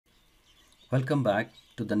Welcome back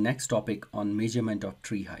to the next topic on measurement of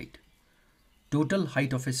tree height. Total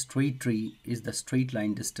height of a straight tree is the straight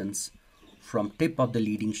line distance from tip of the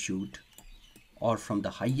leading shoot or from the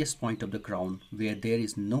highest point of the crown where there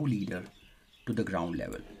is no leader to the ground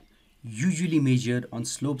level, usually measured on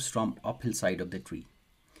slopes from uphill side of the tree.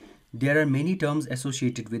 There are many terms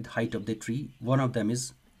associated with height of the tree. One of them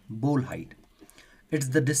is bole height. It's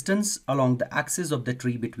the distance along the axis of the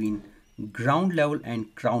tree between ground level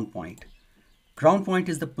and crown point. Crown point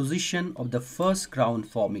is the position of the first crown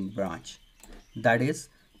forming branch. That is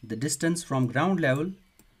the distance from ground level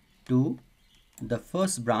to the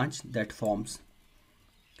first branch that forms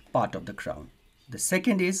part of the crown. The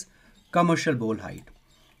second is commercial bole height.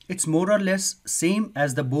 It's more or less same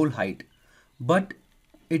as the bole height, but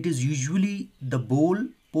it is usually the bole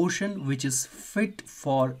portion which is fit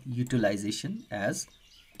for utilization as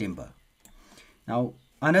timber. Now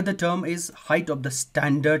another term is height of the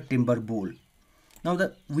standard timber bole. Now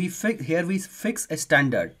we fix a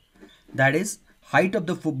standard, that is height of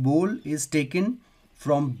the bole is taken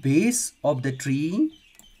from base of the tree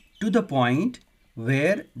to the point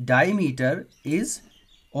where diameter is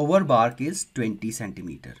over bark is 20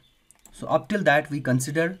 centimeter. So up till that we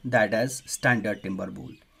consider that as standard timber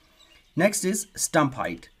bole. Next is stump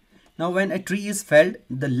height. Now when a tree is felled,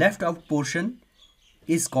 the left out portion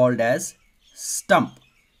is called as stump.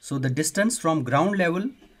 So the distance from ground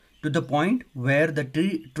level to the point where the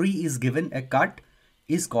tree is given a cut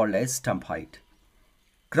is called as stump height.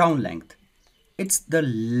 Crown length. It's the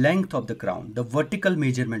length of the crown, the vertical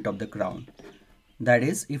measurement of the crown. That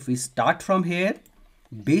is, if we start from here,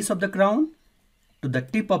 base of the crown to the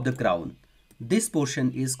tip of the crown, this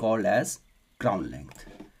portion is called as crown length.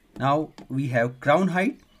 Now we have crown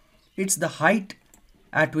height. It's the height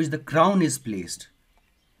at which the crown is placed.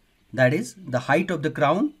 That is the height of the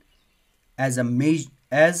crown as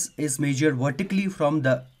is measured vertically from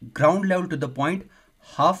the ground level to the point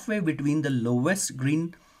halfway between the lowest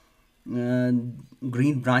green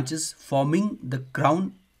branches forming the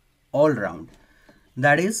crown all round.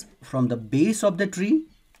 That is from the base of the tree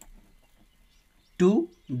to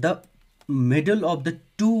the middle of the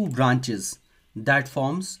two branches that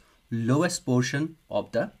forms lowest portion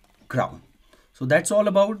of the crown. So that's all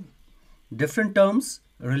about different terms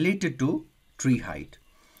related to tree height.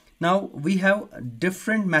 Now we have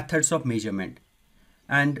different methods of measurement,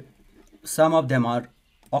 and some of them are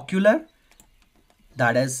ocular,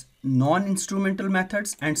 that is non-instrumental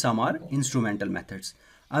methods, and some are instrumental methods.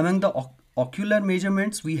 Among the ocular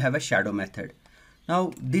measurements we have a shadow method.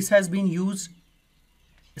 Now this has been used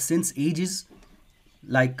since ages.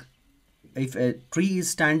 Like if a tree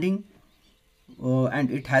is standing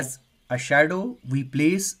and it has a shadow, we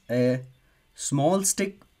place a small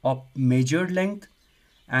stick of measured length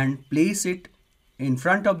and place it in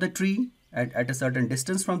front of the tree at a certain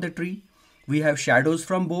distance from the tree. We have shadows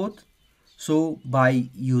from both. So by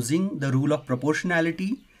using the rule of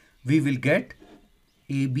proportionality, we will get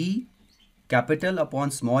AB capital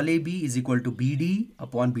upon small ab is equal to BD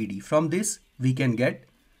upon BD. From this we can get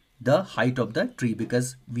the height of the tree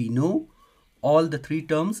because we know all the three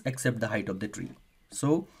terms except the height of the tree.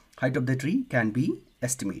 So height of the tree can be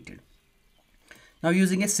estimated. Now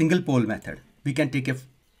using a single pole method, we can take a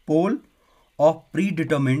pole of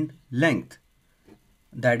predetermined length,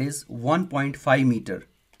 that is 1.5 meter,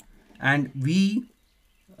 and we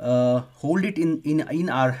hold it in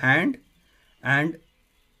our hand and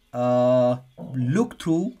look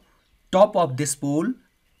through top of this pole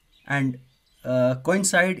and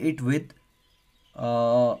coincide it with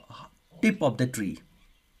tip of the tree.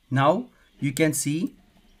 Now you can see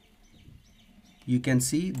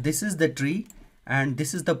this is the tree and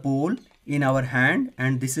this is the pole in our hand,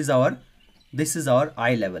 and this is our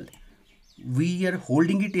eye level. We are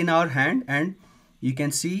holding it in our hand and you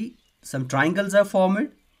can see some triangles are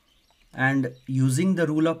formed, and using the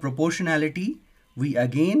rule of proportionality we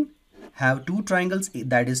again have two triangles,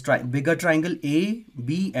 that is bigger triangle A,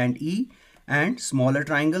 B and E, and smaller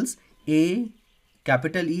triangles A,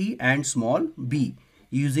 capital E and small b.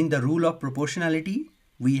 Using the rule of proportionality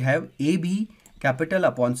we have AB capital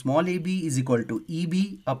upon small ab is equal to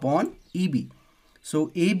EB upon EB.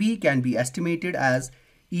 So AB can be estimated as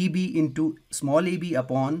EB into small ab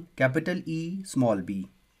upon capital E small b.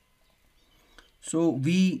 So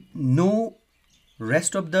we know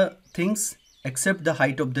rest of the things except the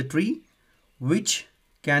height of the tree, which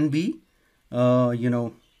can be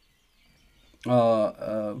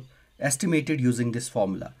estimated using this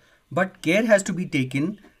formula. But care has to be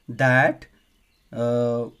taken that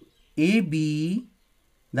AB,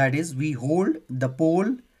 that is we hold the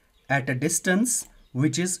pole at a distance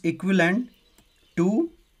which is equivalent to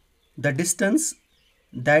the distance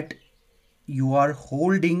that you are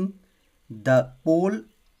holding the pole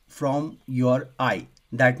from your eye.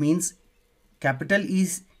 That means capital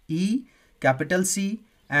is E, capital C,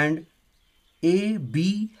 and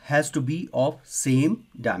AB has to be of same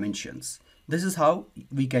dimensions. This is how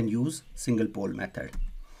we can use single pole method.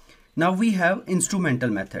 Now we have instrumental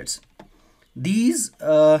methods. These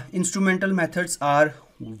instrumental methods are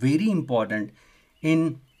very important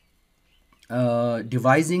in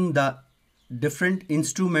devising the different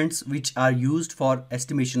instruments which are used for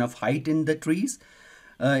estimation of height in the trees,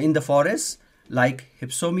 in the forest, like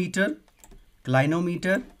hypsometer,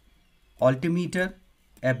 clinometer, altimeter,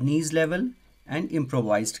 Ebne's level, and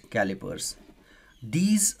improvised calipers.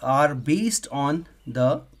 These are based on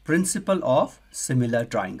the principle of similar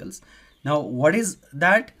triangles. Now, what is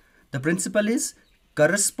that? The principle is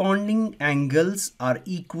corresponding angles are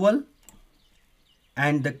equal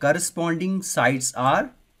and the corresponding sides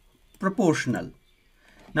are proportional.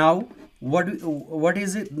 Now, what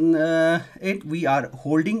is it? We are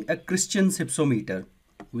holding a Christian's hypsometer.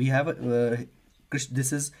 We have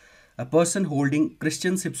this is a person holding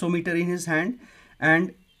Christian's hypsometer in his hand,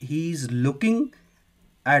 and he is looking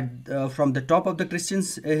at from the top of the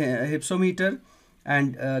Christian's hypsometer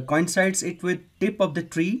and coincides it with tip of the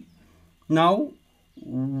tree. Now,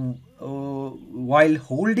 while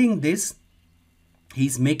holding this,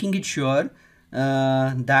 he's making it sure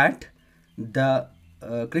that the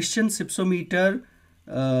Christian's hypsometer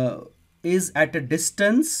is at a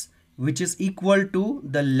distance which is equal to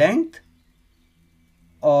the length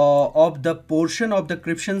of the portion of the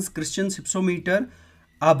Christian's hypsometer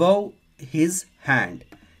above his hand.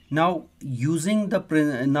 Now, using the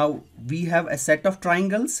now we have a set of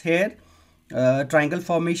triangles here, triangle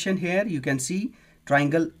formation here. You can see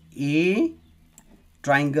triangle A,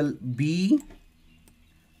 triangle B,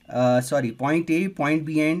 point A, point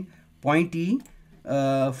B, and point E,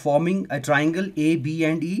 forming a triangle A, B,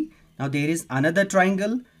 and E. Now there is another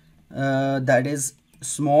triangle that is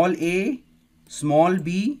small a, small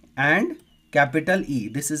b, and capital E.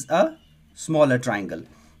 This is a smaller triangle.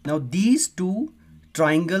 Now these two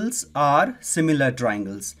triangles are similar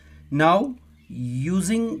triangles. Now,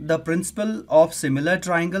 using the principle of similar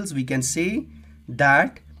triangles, we can say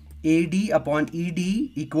that AD upon ED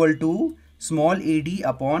equal to small ad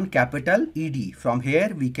upon capital ED. From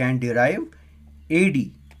here we can derive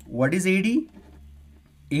AD. What is AD?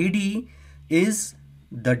 AD is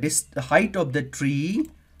the height of the tree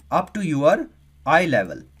up to your eye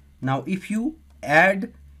level. Now if you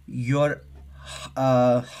add your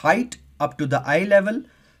height up to the eye level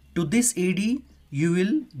to this AD, you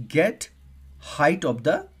will get height of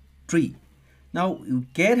the tree. Now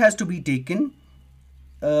care has to be taken.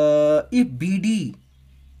 If BD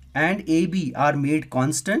and AB are made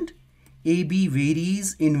constant, AB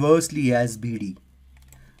varies inversely as BD.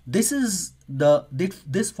 This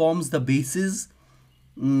forms the basis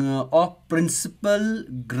of principal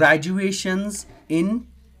graduations in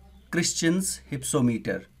Christian's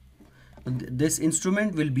hypsometer. This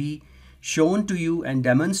instrument will be shown to you and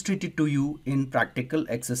demonstrated to you in practical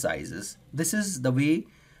exercises. This is the way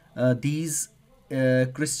these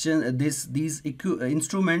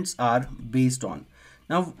instruments are based on.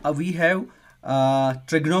 Now we have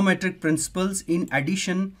trigonometric principles in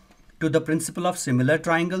addition to the principle of similar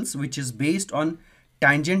triangles, which is based on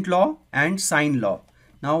tangent law and sine law.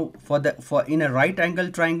 Now in a right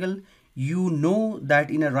angle triangle, you know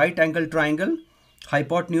that in a right angle triangle,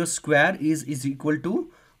 hypotenuse square is equal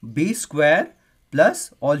to base square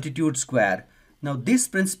plus altitude square. Now this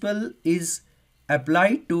principle is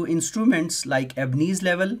applied to instruments like Ebne's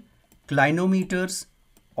level, clinometers,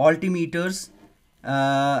 altimeters,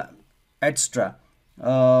 etc.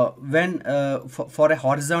 For a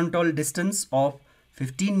horizontal distance of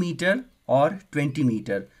 15 meter or 20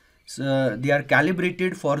 meter. So they are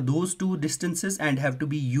calibrated for those two distances and have to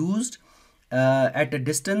be used at a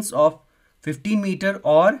distance of 15 meter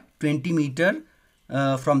or 20 meter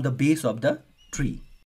from the base of the tree.